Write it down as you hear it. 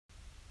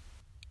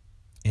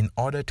In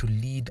order to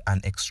lead an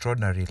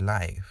extraordinary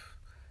life,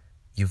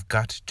 you've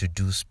got to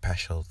do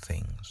special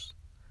things.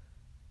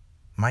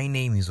 My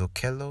name is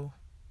Okello,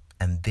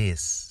 and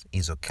this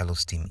is Okello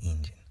Steam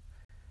Engine.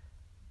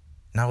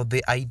 Now,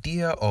 the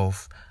idea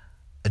of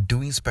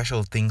doing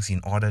special things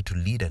in order to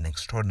lead an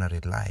extraordinary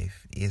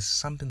life is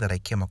something that I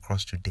came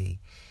across today,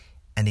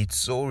 and it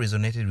so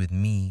resonated with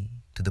me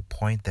to the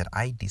point that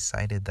I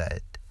decided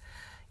that,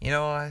 you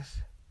know what,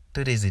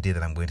 today's the day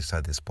that I'm going to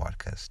start this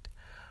podcast.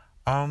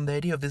 The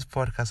idea of this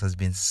podcast has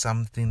been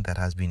something that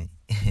has been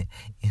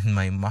in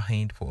my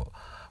mind for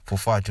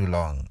far too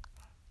long,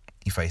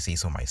 if I say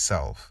so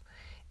myself.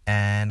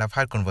 And I've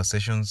had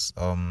conversations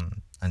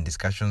and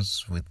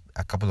discussions with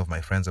a couple of my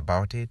friends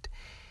about it,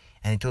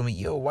 and he told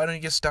me, why don't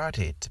you just start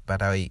it?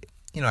 But I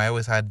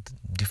always had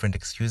different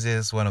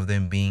excuses, one of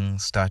them being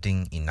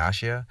starting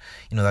inertia,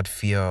 that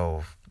fear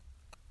of,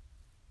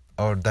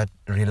 or that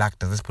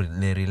reluctance, let's put it,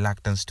 the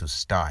reluctance to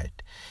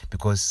start,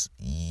 because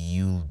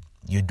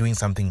you're doing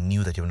something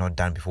new that you've not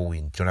done before,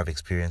 we don't have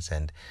experience,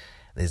 and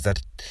there's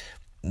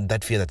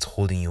that fear that's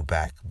holding you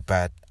back.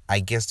 But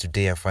I guess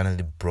today I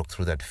finally broke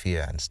through that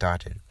fear and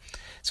started.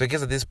 So I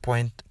guess at this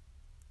point,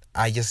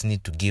 I just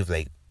need to give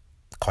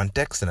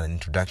context and an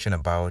introduction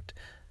about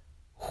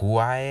who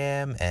I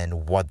am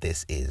and what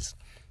this is.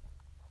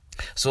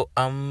 So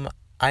I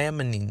am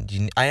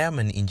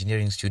an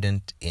engineering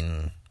student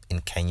in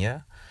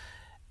Kenya,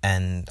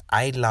 and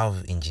I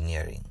love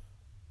engineering.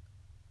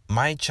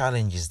 My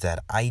challenge is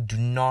that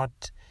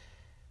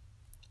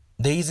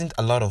there isn't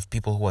a lot of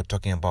people who are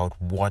talking about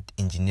what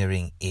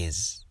engineering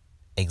is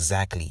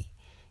exactly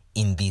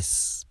in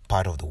this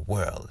part of the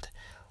world.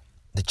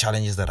 The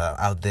challenges that are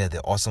out there,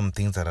 the awesome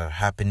things that are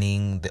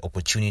happening, the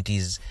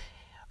opportunities,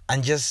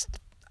 and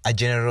just a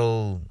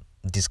general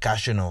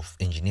discussion of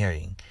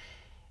engineering.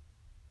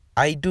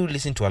 I do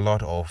listen to a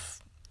lot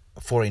of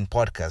foreign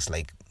podcasts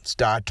like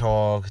Star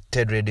Talk,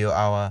 TED Radio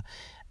Hour,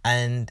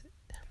 and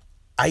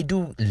I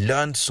do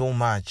learn so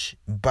much,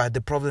 but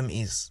the problem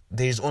is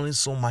there is only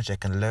so much I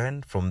can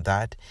learn from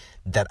that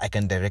I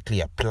can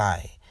directly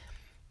apply.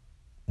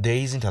 There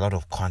isn't a lot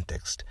of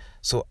context.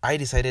 So I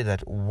decided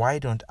that why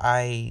don't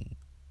I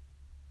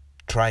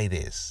try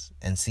this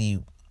and see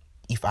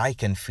if I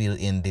can fill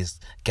in this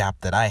gap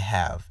that I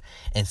have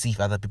and see if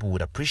other people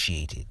would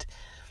appreciate it.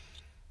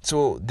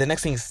 So the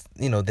next thing is,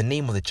 the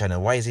name of the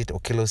channel. Why is it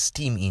Okello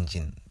Steam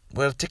Engine?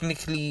 Well,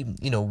 technically,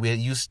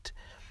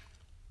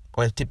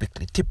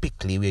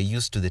 typically we're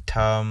used to the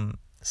term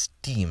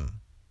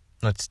STEAM,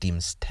 not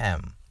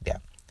STEM. Yeah,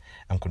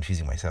 I'm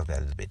confusing myself there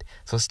a little bit.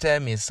 So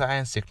STEM is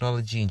science,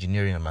 technology,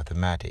 engineering, and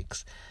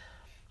mathematics.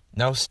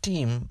 Now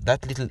STEAM,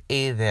 that little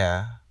A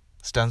there,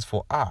 stands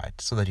for art,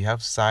 so that you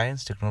have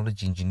science,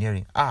 technology,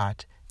 engineering,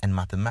 art, and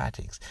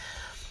mathematics.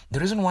 The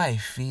reason why I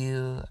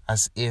feel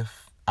as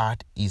if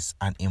art is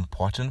an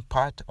important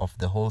part of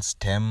the whole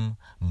STEM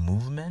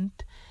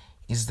movement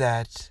is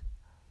that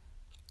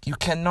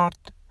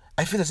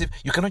I feel as if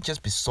you cannot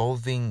just be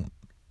solving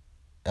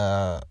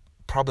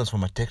problems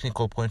from a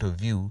technical point of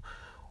view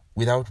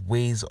without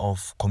ways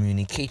of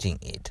communicating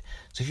it.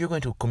 So if you're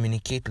going to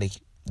communicate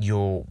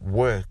your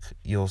work,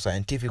 your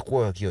scientific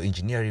work, your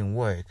engineering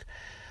work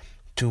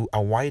to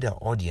a wider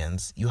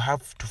audience, you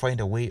have to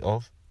find a way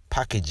of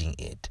packaging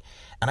it.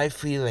 And I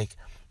feel like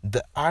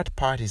the art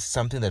part is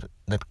something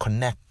that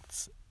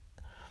connects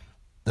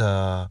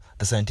the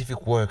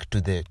scientific work to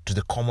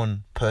the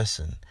common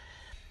person.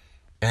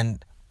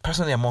 And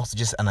personally, I'm also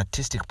just an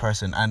artistic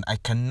person, and I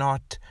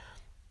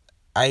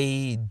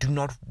do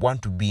not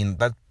want to be in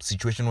that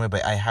situation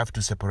whereby I have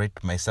to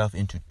separate myself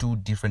into two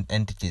different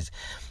entities.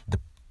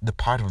 The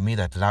part of me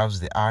that loves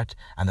the art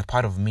and the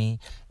part of me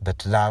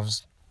that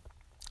loves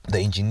the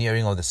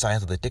engineering or the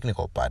science or the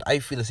technical part. I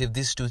feel as if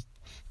these two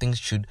things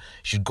should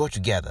go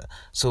together.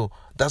 So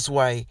that's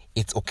why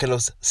it's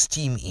Okello's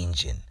Steam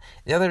Engine.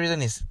 The other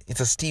reason is it's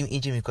a steam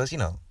engine because,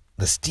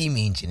 the steam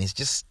engine is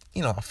just,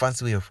 a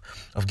fancy way of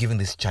giving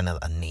this channel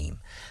a name.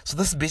 So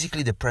that's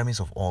basically the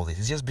premise of all this.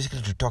 It's just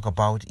basically to talk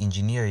about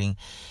engineering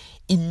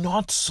in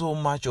not so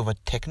much of a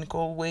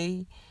technical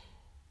way,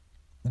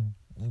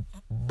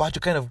 but to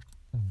kind of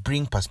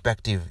bring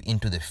perspective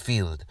into the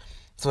field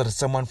so that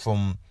someone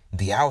from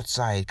the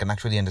outside can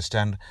actually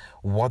understand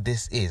what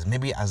this is,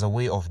 maybe as a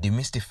way of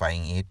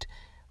demystifying it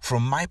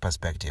from my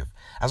perspective.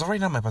 As of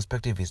right now, my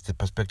perspective is the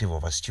perspective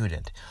of a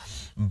student,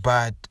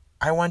 but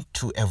I want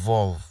to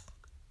evolve,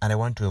 and I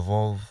want to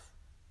evolve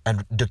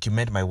and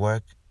document my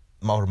work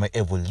or my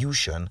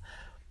evolution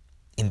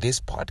in this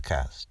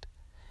podcast.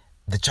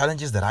 The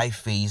challenges that I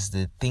face,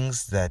 the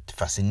things that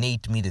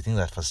fascinate me, the things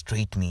that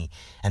frustrate me,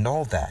 and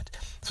all that,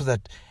 so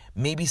that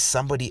maybe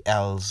somebody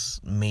else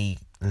may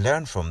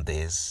learn from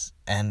this,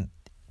 and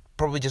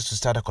probably just to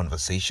start a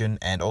conversation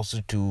and also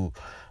to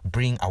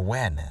bring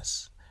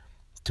awareness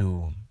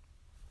to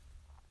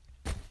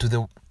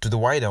the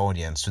wider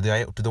audience, to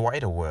the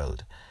wider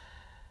world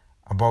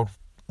about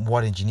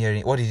what it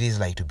is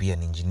like to be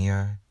an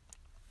engineer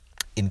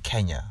in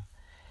Kenya.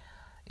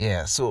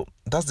 Yeah, so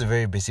that's the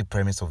very basic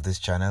premise of this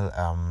channel.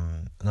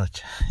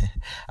 Not,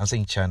 I'm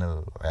saying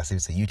channel, as if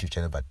it's a YouTube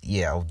channel, but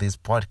yeah, of this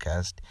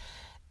podcast.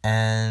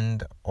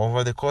 And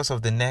over the course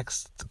of the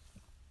next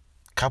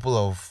couple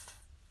of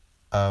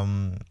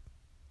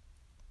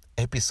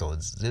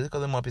episodes, they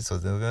call them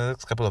episodes, the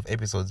next couple of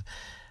episodes,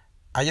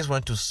 I just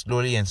want to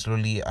slowly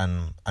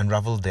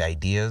unravel the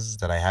ideas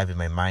that I have in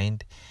my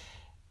mind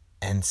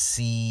and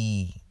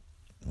see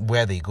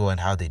where they go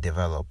and how they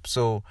develop.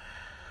 So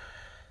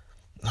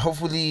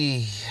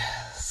hopefully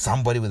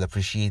somebody will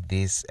appreciate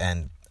this,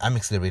 and I'm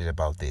exhilarated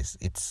about this.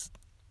 It's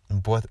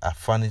both a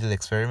fun little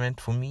experiment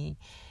for me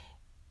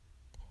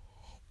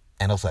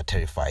and also a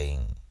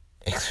terrifying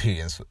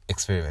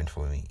experiment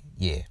for me.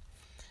 Yeah.